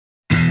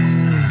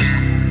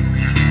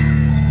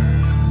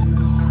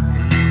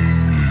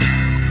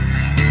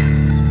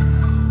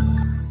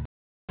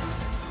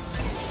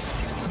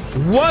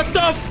What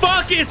the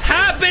fuck is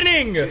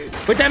happening?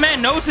 But that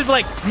man knows his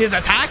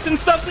attacks and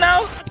stuff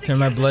now? You turn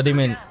my blood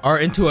demon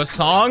art into a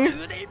song?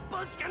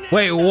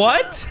 Wait,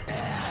 what?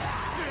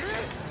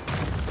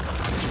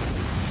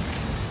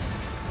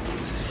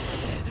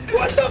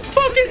 What the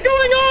fuck is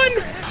going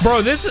on?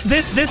 Bro, this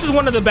is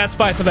one of the best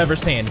fights I've ever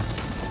seen.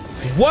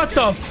 What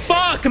the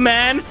fuck,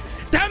 man?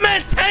 That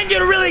man Tengen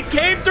really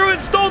came through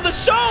and stole the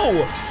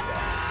show.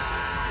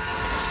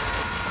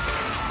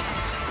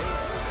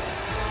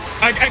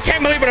 I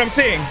can't believe what I'm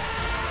seeing.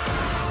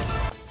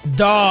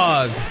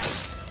 Dog.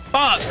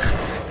 Fuck.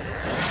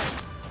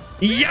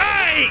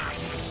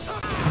 Yikes.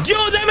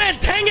 Yo, that man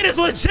Tengen is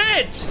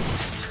legit.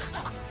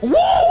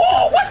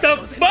 Whoa, what the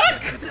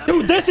fuck?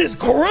 Dude, this is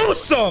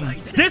gruesome.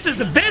 This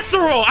is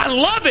visceral. I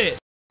love it.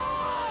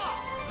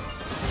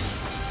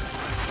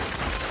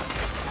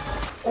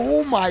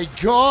 Oh my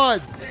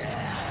god.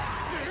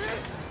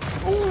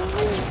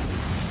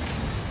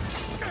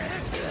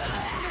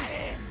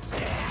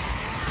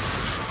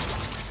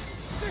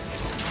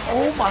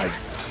 Oh my.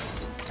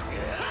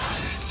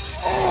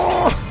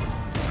 Oh.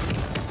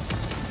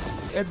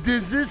 And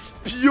this is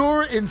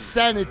pure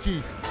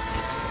insanity.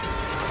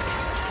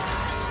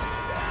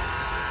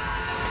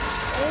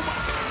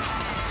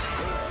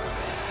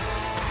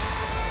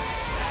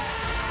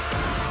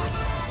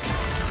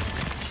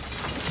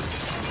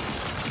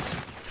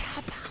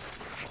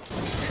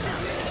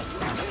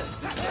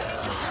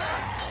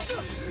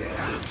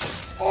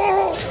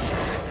 Oh.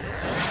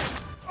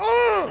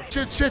 Oh.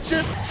 Shit.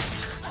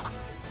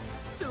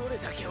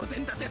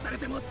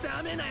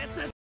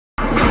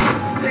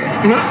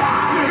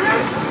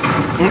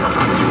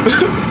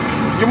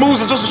 Your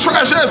moves are just a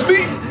trash ass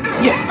beat.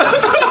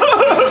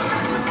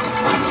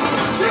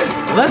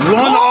 Let's go.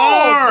 One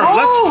arm. Bro.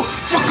 Let's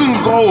fucking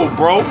go,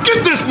 bro.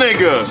 Get this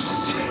nigga.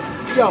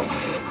 Yo,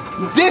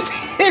 this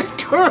is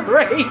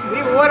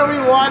crazy. What are we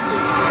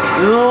watching?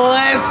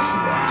 Let's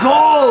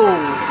go,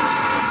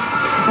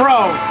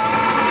 bro.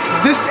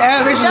 This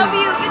animation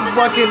is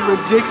fucking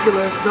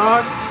ridiculous,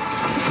 dog.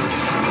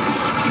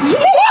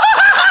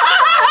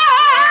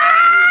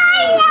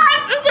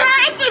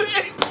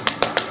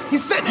 He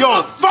set it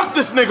up. Fuck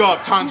this nigga up,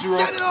 Tanjiro. He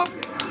set it up.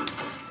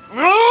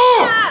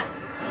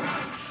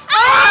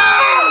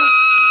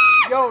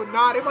 Yo,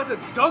 nah, they about to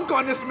dunk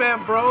on this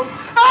man, bro.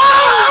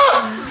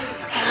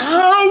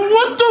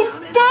 What the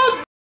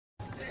fuck?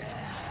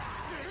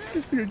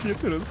 This nigga get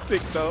to the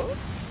sick though.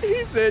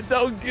 He said,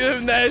 don't give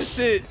him that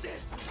shit.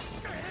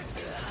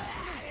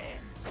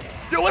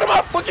 Yo, what am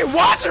I fucking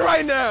watching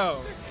right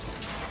now?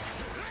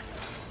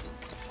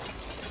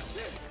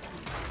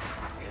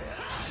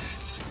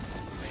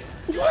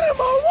 What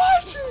am I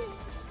watching?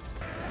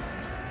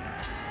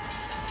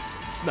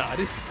 Nah,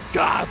 this is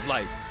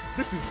godlike.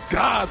 This is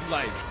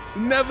godlike.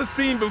 Never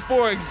seen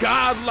before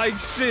godlike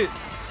shit.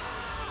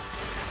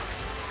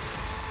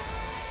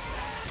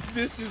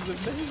 This is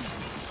amazing.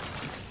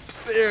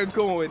 They're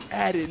going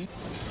at it.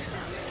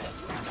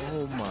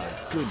 Oh my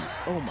goodness.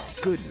 Oh my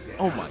goodness.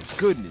 Oh my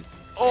goodness.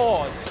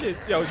 Oh shit.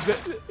 Yo,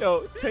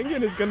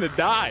 Tengen is gonna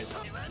die.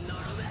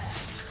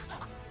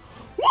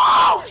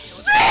 Whoa,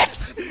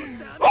 shit!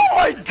 Oh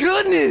my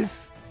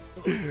goodness!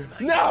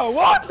 No,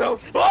 what the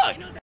fuck?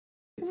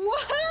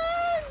 What?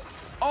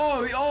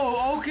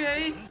 Oh,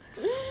 okay.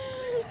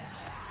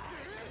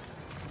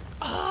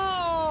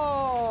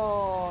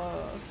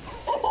 Oh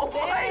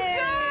my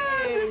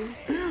god!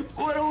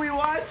 What are we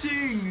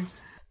watching?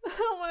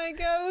 Oh my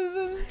god, this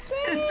is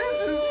insane!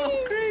 This is so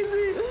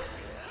crazy!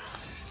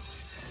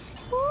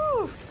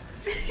 Woo.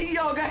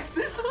 Yo, guys,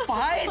 this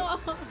fight?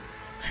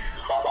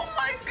 Oh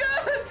my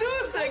god,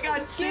 dude! They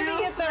got Giving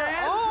chills, it their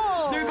man!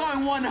 all. They're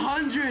going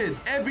 100!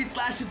 Every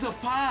slash is a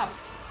pop!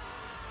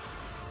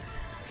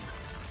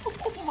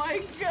 Oh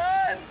my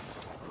god!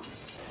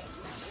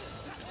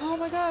 Oh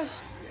my gosh!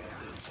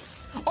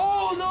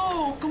 Oh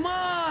no! Come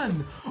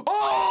on!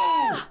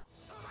 Oh!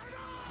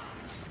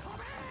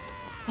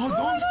 Oh,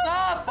 don't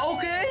stop!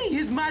 Okay,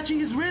 he's matching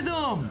his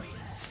rhythm.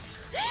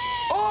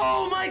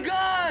 Oh my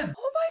god!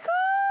 Oh my gosh!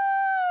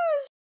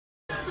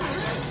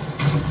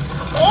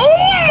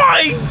 Oh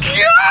my god!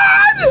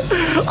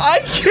 I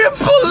can't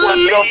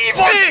believe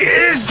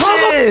it!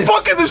 How the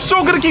fuck is this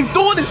show gonna keep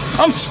doing it?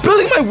 I'm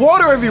spilling my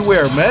water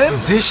everywhere, man.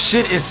 This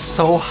shit is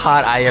so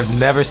hot. I have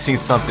never seen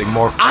something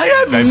more. I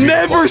have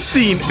never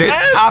seen this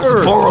tops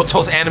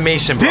Boruto's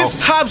animation, bro. This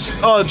tops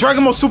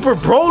Dragon Ball Super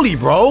Broly,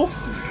 bro.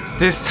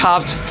 This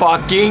tops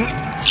fucking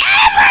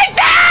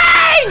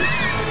everything!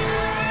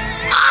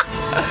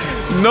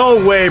 No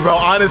way, bro.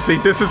 Honestly,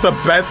 this is the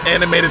best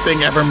animated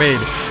thing ever made.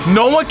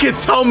 No one can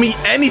tell me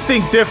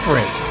anything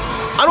different.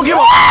 I don't give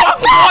a fuck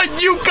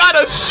what you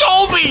gotta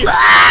show me.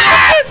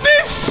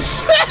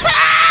 This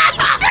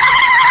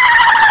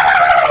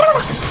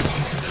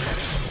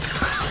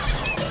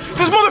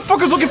This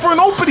motherfucker's looking for an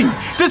opening.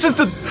 This is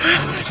the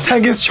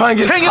Tengen's trying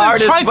his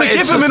hardest, trying to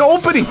give him an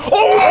opening.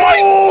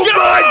 Oh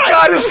my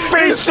god, his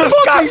face just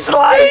got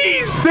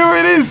sliced. There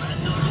it is.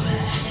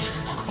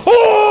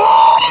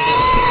 Oh!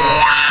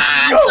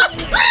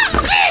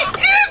 This shit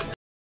is.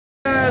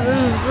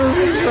 This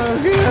is so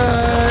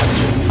good.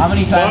 How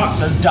many times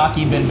has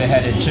Daki been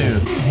beheaded too?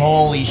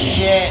 Holy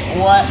shit,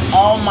 what?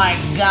 Oh my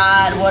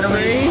god, what are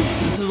we?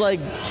 This is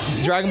like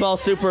Dragon Ball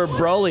Super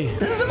Broly.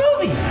 This is a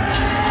movie. Oh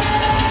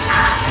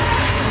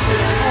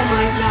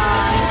my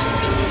god.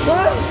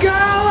 Let's go!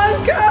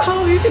 Let's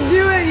go! You can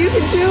do it! You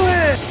can do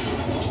it!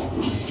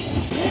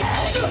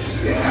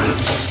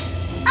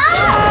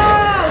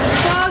 Oh!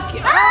 Fuck!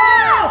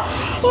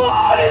 Oh!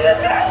 Oh! This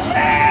is his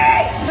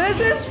face! This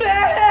is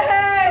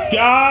face!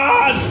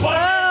 God!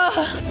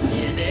 Oh!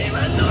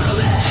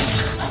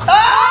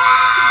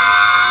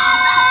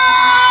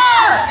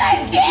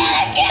 I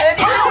can't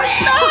do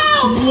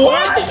it!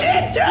 What? I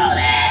can't do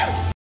this!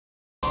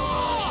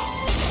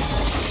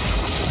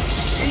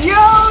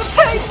 Yo,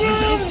 take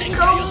it!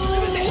 Go!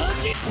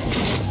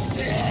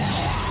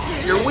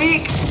 You're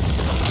weak.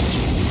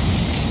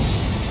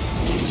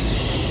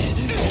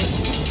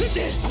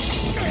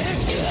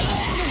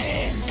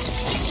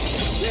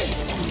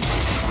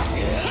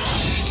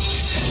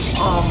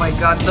 Oh my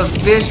god, the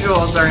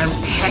visuals are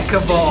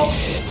impeccable.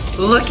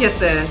 Look at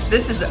this.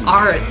 This is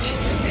art.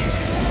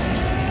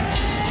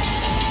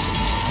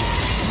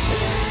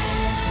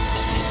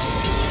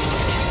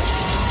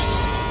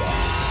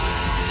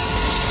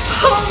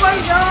 Oh my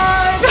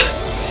god!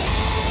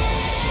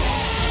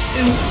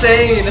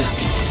 Insane.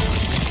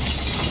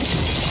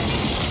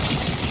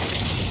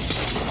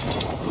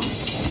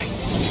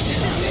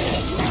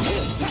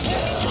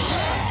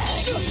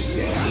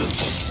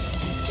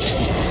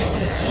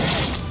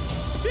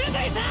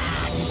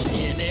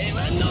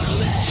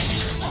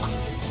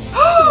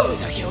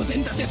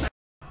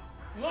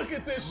 Look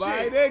at this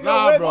My shit. nigga,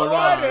 Nah, bro, what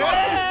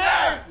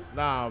nah. is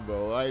Nah,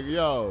 bro. Like,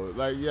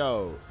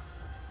 yo.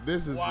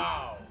 This is.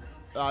 Wow.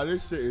 Nah,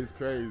 this shit is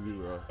crazy,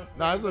 bro.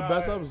 Nah, it's the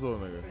best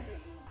episode, nigga.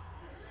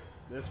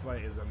 This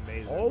fight is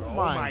amazing. Oh bro.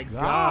 my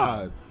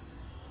god.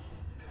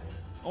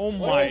 Oh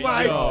my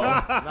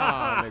god.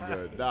 Nah,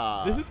 nigga.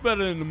 Nah. This is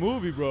better than the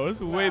movie, bro. This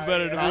is way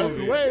better than Nah, the this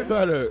movie. is way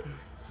better.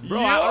 Bro,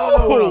 I don't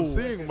know what I'm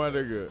seeing, my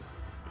nigga.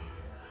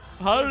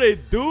 How do they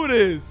do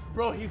this?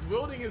 Bro, he's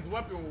wielding his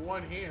weapon with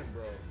one hand,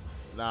 bro.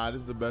 Nah, this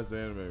is the best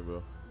anime,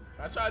 bro.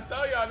 I try to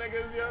tell y'all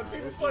niggas, yo,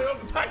 Team Slayer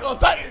Attack on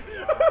Titan.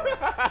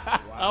 I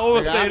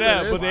won't Nigga, say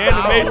that, after but the this-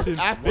 animation,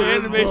 after the this,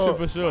 animation bro.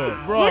 for sure.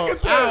 Bro, Look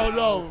at this. I don't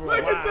know, bro.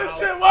 Look at this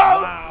shit,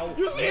 Miles.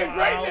 You seeing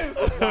greatness.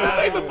 This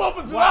ain't the 4th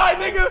of July,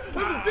 nigga.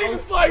 This is Demon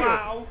Slayer.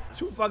 Wow.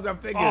 2 fucked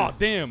up figures. Oh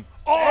damn!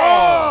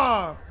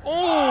 Oh!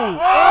 Oh!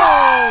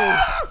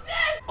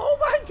 Oh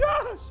my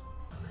gosh!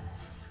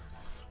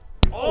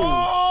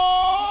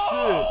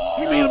 Oh!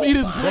 He made him eat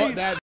his Bro, brain.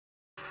 that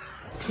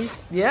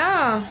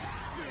Yeah.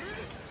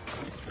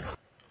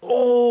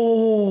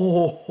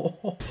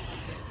 Oh!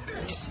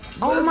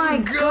 Oh my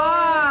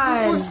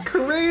god. This looks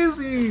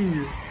crazy!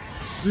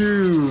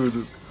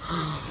 Dude.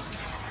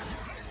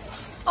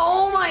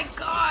 Oh my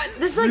god.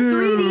 This is like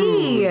Dude,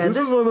 3D. This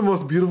is one of the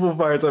most beautiful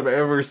fights I've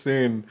ever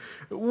seen.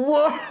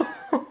 Whoa!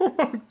 Oh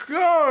my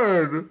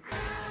god!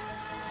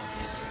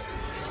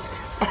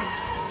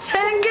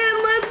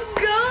 Tengen, let's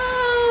go!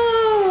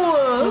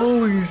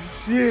 Holy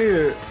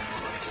shit!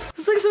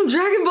 It's like some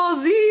Dragon Ball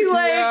Z,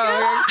 like.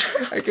 Yeah,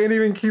 I can't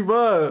even keep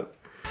up.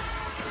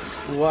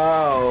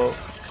 Wow.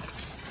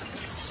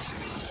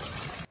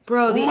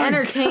 Bro, the my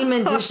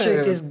entertainment God.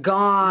 district is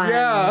gone.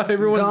 Yeah,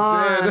 everyone's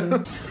gone.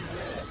 dead.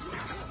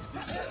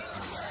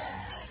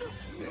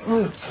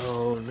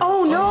 Oh no.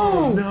 Oh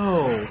no!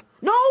 No.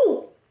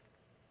 No!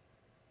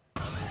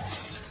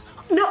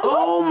 No!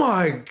 Oh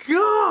my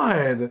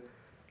god!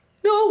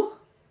 No!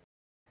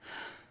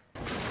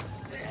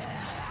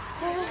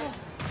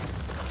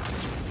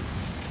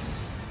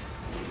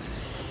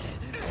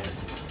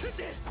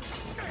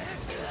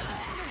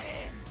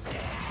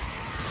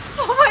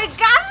 Oh my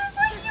god, it's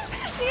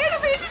like the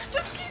animation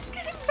just keeps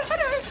getting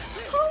better.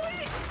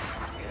 Holy shit.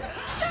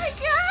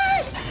 Take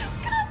it!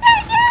 Gonna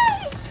take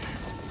it!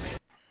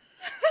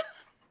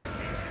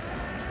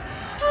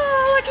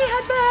 Oh, lucky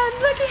headband!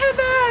 Lucky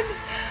headband!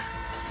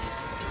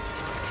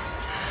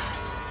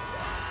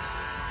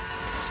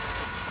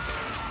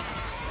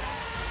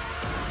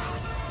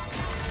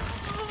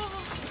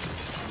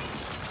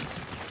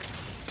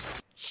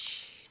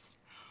 Jeez.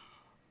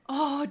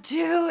 Oh,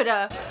 dude.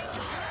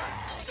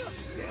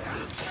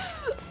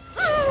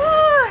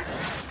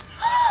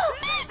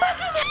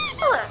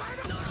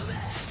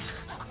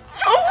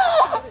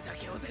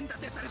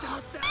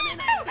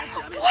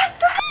 What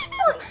the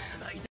hell?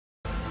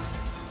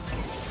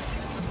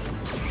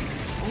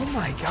 Oh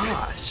my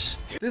gosh.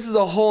 This is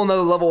a whole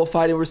nother level of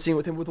fighting we're seeing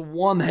with him with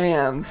one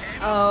hand.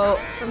 Oh,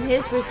 from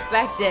his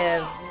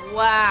perspective,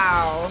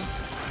 wow.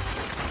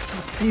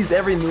 He sees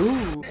every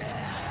move.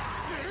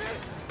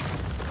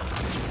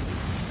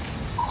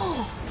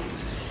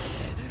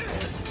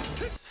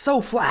 So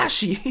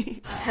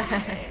flashy.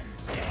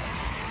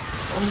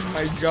 Oh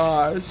my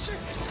gosh.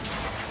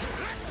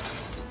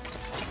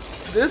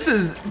 This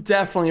is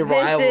definitely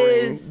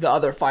rivaling is- the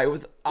other fight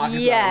with Akaza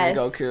Yes.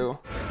 and Goku.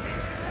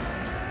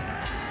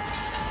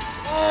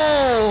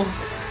 Oh.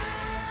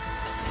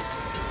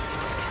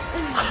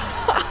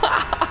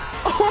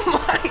 Oh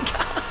my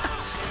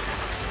gosh.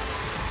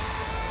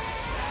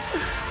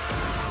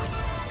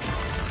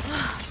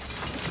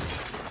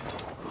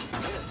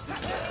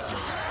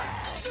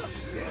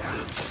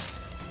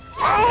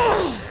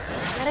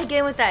 gotta get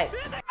in with that.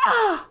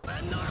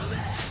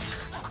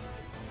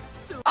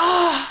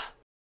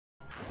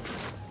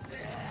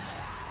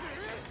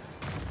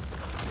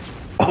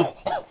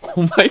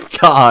 Oh my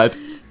god.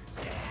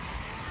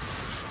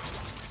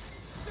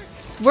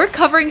 We're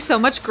covering so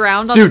much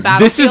ground on the Dude,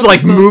 battlefield. this is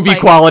like with both movie fights.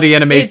 quality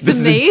animation. It's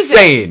This amazing. is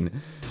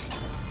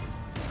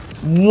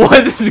insane.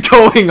 What is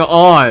going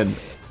on?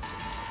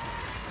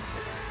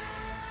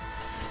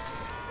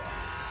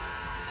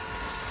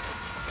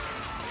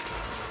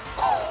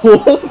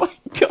 Oh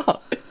my god.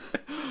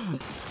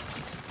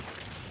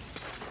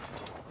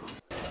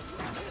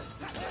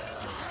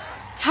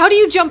 How do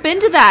you jump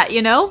into that,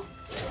 you know?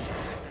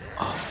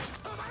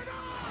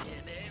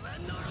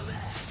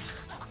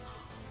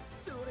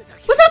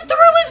 Was that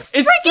through his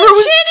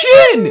freaking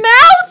chin into his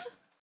mouth?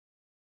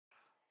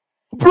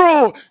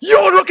 Bro,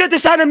 yo, look at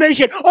this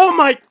animation. Oh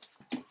my.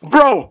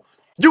 Bro,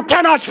 you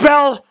cannot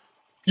spell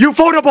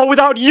ufotable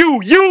without you.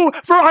 You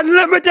for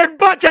unlimited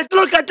budget.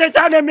 Look at this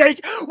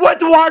animation with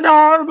one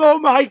arm. Oh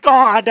my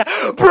god.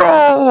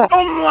 Bro,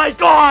 oh my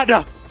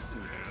god.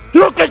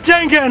 Look at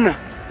Tengen.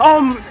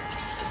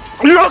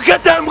 Look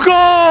at them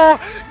go.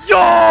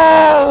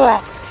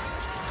 Yo.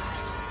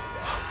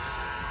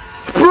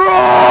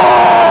 Bro.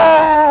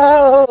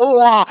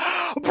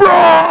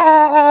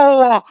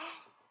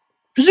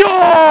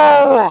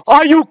 Yo!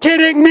 Are you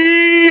kidding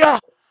me?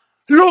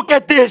 Look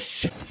at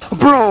this!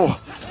 Bro,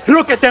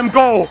 look at them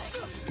go!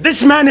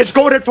 This man is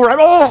goated forever.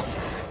 Oh!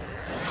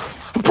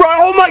 Bro,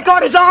 oh my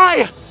god, his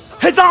eye!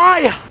 His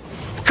eye!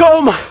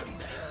 Come!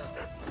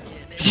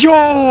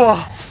 Yo!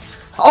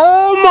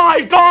 Oh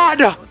my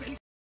god!